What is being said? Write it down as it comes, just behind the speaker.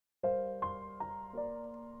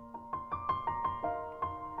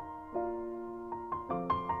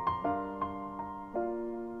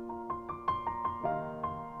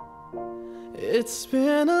It's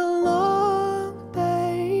been a long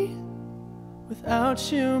day without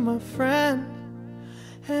you, my friend,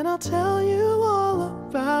 and I'll tell you all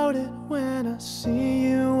about it when I see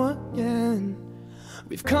you again.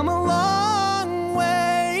 We've come a long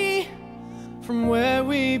way from where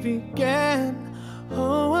we began.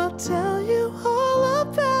 Oh, I'll tell you all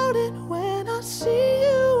about it when I see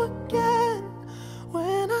you again.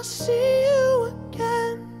 When I see you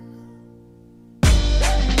again.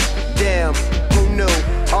 Damn, who knew?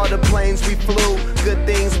 All the planes we flew, good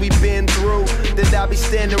things we've been through, that I'll be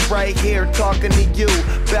standing right here talking to you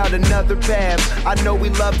about another path. I know we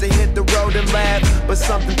love to hit the road and laugh, but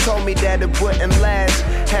something told me that it wouldn't last.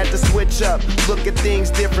 Had to switch up, look at things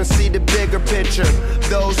different, see the bigger picture.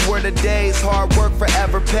 Those were the days, hard work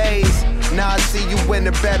forever pays. Now I see you in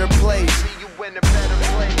a better place.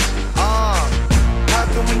 How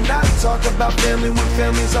can we not talk about family when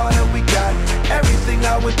family's all that we got? Everything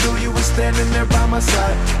I went through, you were standing there by my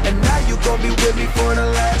side, and now you gon' be with me for the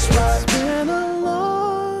last ride. It's been a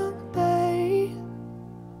long day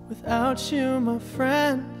without you, my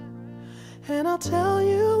friend, and I'll tell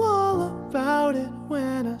you all about it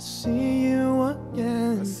when I see you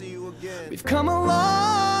again. We've come a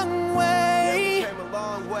long way,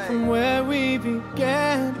 from where we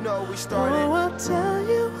began. Oh, I'll tell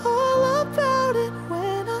you all about it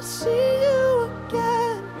when I see you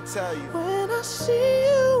again. When I see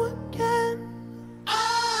you again.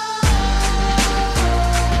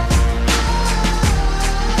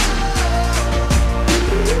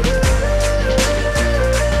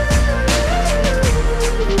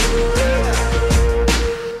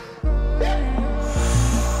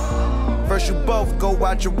 First you both go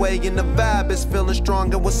out your way and the vibe is feeling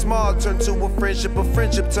strong, and what's small turn to a friendship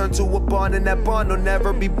turn to a bond, and that bond will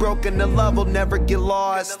never be broken, the love will never get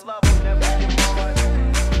lost.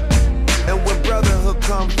 And when brotherhood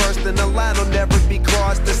come first, then the line will never be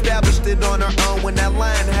crossed. Established it on our own when that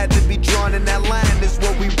line had to be drawn, and that line is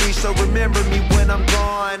what we reach, so remember me when I'm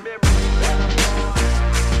gone.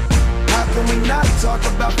 How can we not talk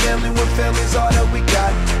about family when family's all that we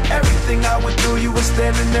got? Everything I went through, you were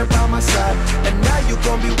standing there by my side, and now you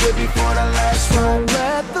gon' be with me for the last ride. So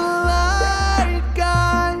let the light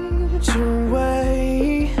guide your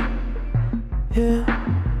way, yeah.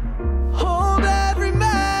 Hold every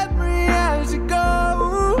memory as you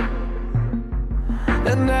go,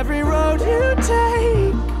 and every road you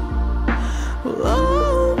take will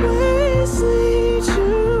always lead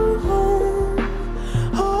you home.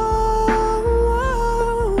 Oh,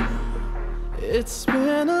 it's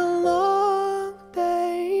been a long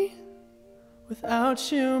day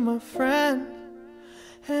without you, my friend,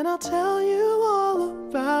 and I'll tell you all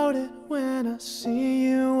about it when I see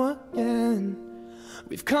you again.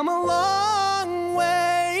 We've come a long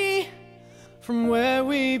way from where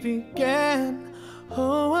we began.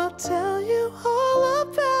 Oh, I'll tell you all